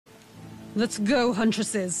Let's go,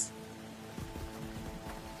 huntresses.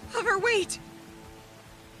 𝗻𝗲, wait!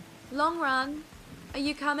 Long Run, are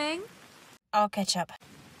you coming? I'll catch up.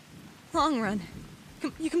 Long Run,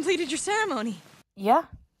 you completed your ceremony. Yeah,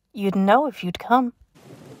 you'd know if you'd come.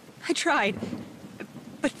 I tried,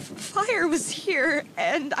 but fire was here,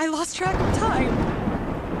 and I lost track of time.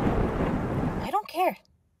 I don't care.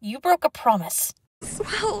 You broke a promise.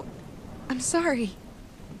 Well, I'm sorry.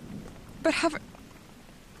 But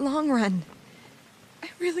Long Run, I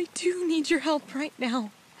really do need your help right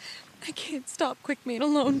now. I can't stop 𝗏𝗏𝗏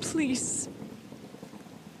alone, please.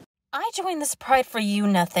 I joined this pride for you,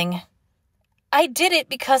 nothing. I did it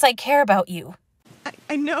because I care about you.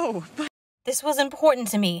 I know, but... This was important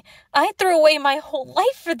to me. I threw away my whole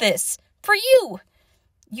life for this. For you.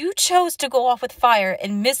 You chose to go off with fire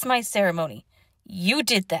and miss my ceremony. You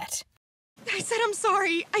did that. I said I'm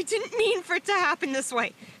sorry. I didn't mean for it to happen this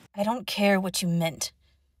way. I don't care what you meant.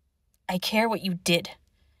 I care what you did.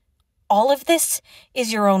 All of this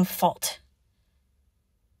is your own fault.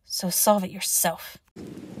 So solve it yourself.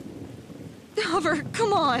 𝗻𝗲,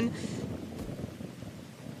 come on.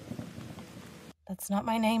 That's not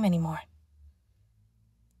my name anymore.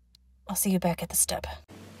 I'll see you back at the step.